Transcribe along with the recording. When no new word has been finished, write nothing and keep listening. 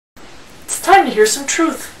It's time to hear some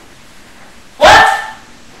truth. What?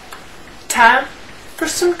 Time for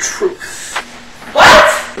some truth.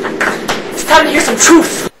 What? It's time to hear some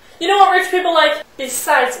truth. You know what rich people like?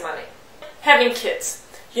 Besides money. Having kids.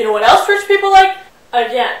 You know what else rich people like?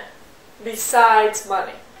 Again, besides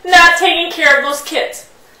money. Not taking care of those kids.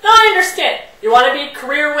 Now I understand. You want to be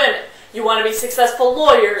career women. You want to be successful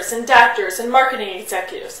lawyers and doctors and marketing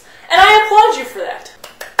executives. And I applaud you for that.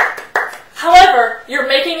 However, you're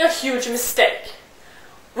making a huge mistake.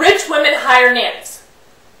 Rich women hire nannies.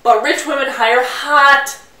 But rich women hire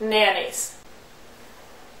hot nannies.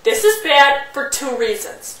 This is bad for two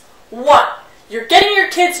reasons. One, you're getting your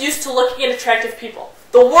kids used to looking at attractive people.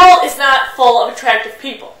 The world is not full of attractive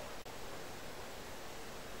people.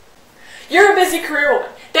 You're a busy career woman.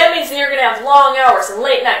 That means that you're going to have long hours and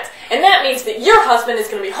late nights. And that means that your husband is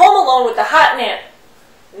going to be home alone with the hot nanny.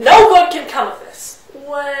 No good can come of this.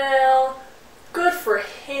 Well, good for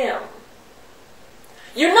him.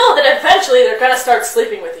 You know that eventually they're going to start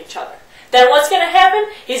sleeping with each other. Then what's going to happen?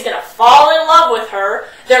 He's going to fall in love with her,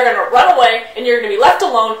 they're going to run away, and you're going to be left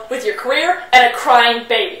alone with your career and a crying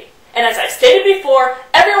baby. And as I stated before,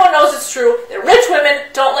 everyone knows it's true that rich women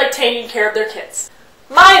don't like taking care of their kids.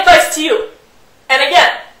 My advice to you, and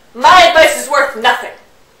again, my advice is worth nothing.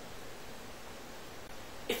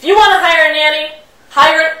 If you want to hire a nanny,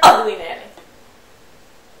 hire an ugly nanny.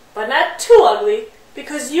 But not too ugly,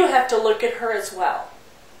 because you have to look at her as well.